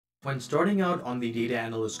When starting out on the data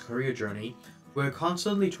analyst career journey, we're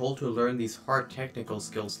constantly told to learn these hard technical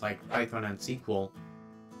skills like Python and SQL.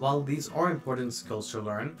 While these are important skills to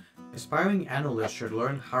learn, aspiring analysts should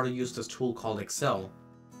learn how to use this tool called Excel.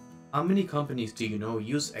 How many companies do you know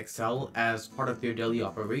use Excel as part of their daily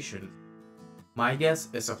operations? My guess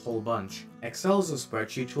is a whole bunch. Excel is a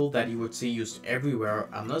spreadsheet tool that you would see used everywhere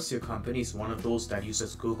unless your company is one of those that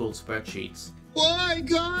uses Google Spreadsheets. Why,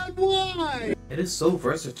 God, why? It is so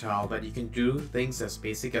versatile that you can do things as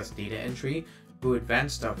basic as data entry to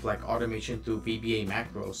advanced stuff like automation through VBA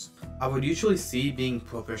macros. I would usually see being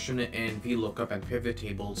proficient in VLOOKUP and pivot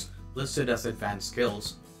tables listed as advanced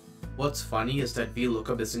skills. What's funny is that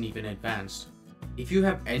VLOOKUP isn't even advanced. If you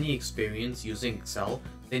have any experience using Excel,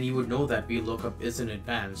 then you would know that VLOOKUP isn't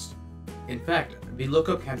advanced. In fact,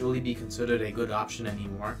 VLOOKUP can't really be considered a good option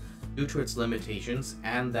anymore due to its limitations,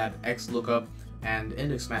 and that XLOOKUP and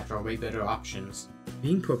index match are way better options.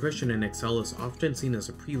 Being proficient in Excel is often seen as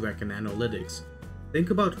a prereq in analytics. Think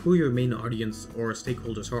about who your main audience or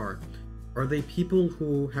stakeholders are. Are they people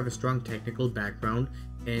who have a strong technical background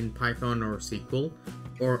in Python or SQL?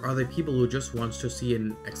 Or are they people who just wants to see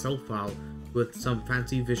an Excel file with some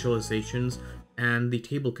fancy visualizations and the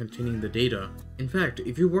table containing the data? In fact,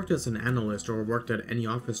 if you worked as an analyst or worked at any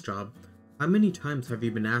office job, how many times have you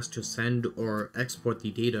been asked to send or export the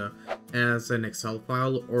data as an Excel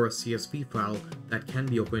file or a CSV file that can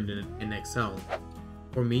be opened in Excel?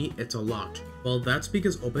 For me, it's a lot. Well, that's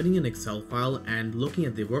because opening an Excel file and looking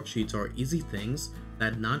at the worksheets are easy things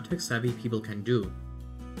that non-tech savvy people can do.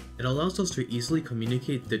 It allows us to easily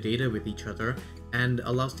communicate the data with each other and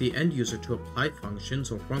allows the end user to apply functions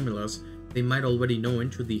or formulas they might already know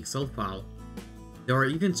into the Excel file. There are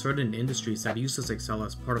even certain industries that uses Excel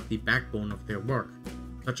as part of the backbone of their work,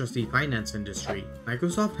 such as the finance industry.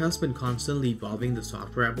 Microsoft has been constantly evolving the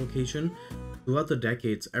software application throughout the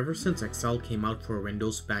decades ever since Excel came out for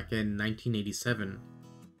Windows back in 1987.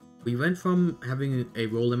 We went from having a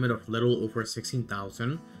row limit of little over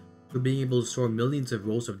 16,000 to being able to store millions of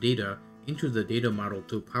rows of data into the data model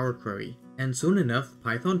through Power Query. And soon enough,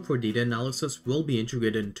 Python for data analysis will be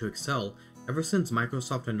integrated into Excel ever since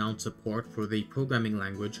Microsoft announced support for the programming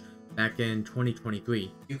language back in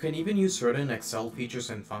 2023. You can even use certain Excel features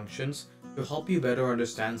and functions to help you better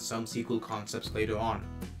understand some SQL concepts later on.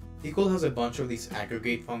 SQL has a bunch of these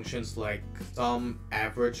aggregate functions like sum,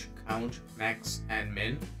 average, count, max, and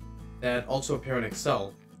min that also appear in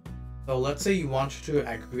Excel. So let's say you want to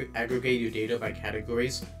aggregate your data by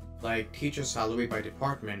categories like teacher salary by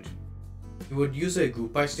department. You would use a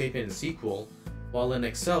group by statement in SQL, while in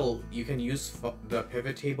Excel you can use the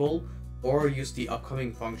pivot table or use the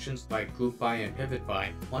upcoming functions like group by and pivot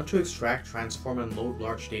by. Want to extract, transform, and load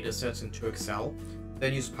large datasets into Excel?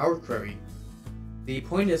 Then use Power Query. The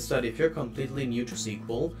point is that if you're completely new to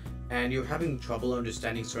SQL and you're having trouble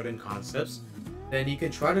understanding certain concepts, then you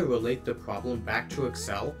can try to relate the problem back to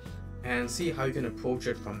Excel and see how you can approach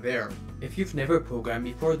it from there. If you've never programmed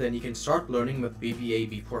before, then you can start learning with VBA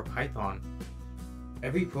before Python.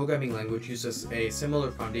 Every programming language uses a similar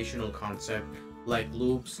foundational concept like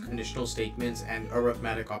loops, conditional statements, and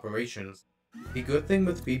arithmetic operations. The good thing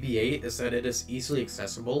with VBA is that it is easily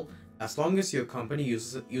accessible as long as your company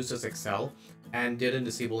uses Excel and didn't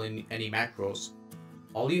disable any macros.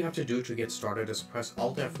 All you have to do to get started is press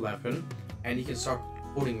Alt F11 and you can start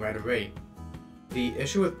coding right away. The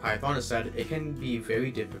issue with Python is that it can be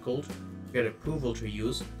very difficult to get approval to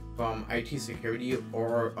use from IT security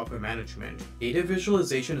or upper management. Data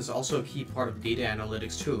visualization is also a key part of data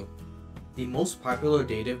analytics too. The most popular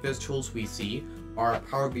data viz tools we see are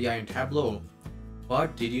Power BI and Tableau.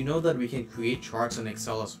 But did you know that we can create charts in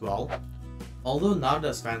Excel as well? Although not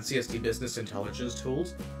as fancy as the business intelligence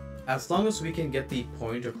tools, as long as we can get the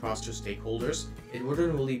point across to stakeholders, it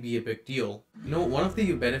wouldn't really be a big deal. You know, one of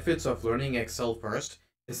the benefits of learning Excel first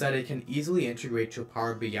is that it can easily integrate to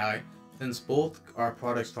Power BI since both are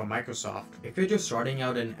products from Microsoft. If you're just starting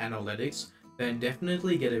out in analytics, then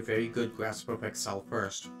definitely get a very good grasp of Excel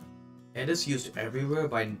first. It is used everywhere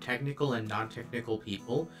by technical and non-technical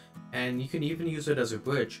people, and you can even use it as a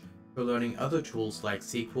bridge for learning other tools like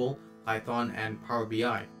SQL, Python, and Power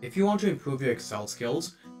BI. If you want to improve your Excel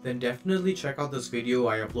skills, then definitely check out this video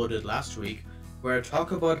I uploaded last week where I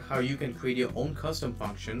talk about how you can create your own custom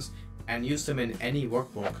functions and use them in any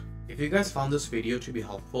workbook. If you guys found this video to be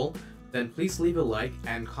helpful, then please leave a like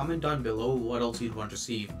and comment down below what else you'd want to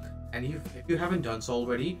see. And if you haven't done so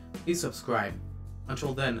already, please subscribe.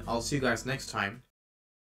 Until then, I'll see you guys next time.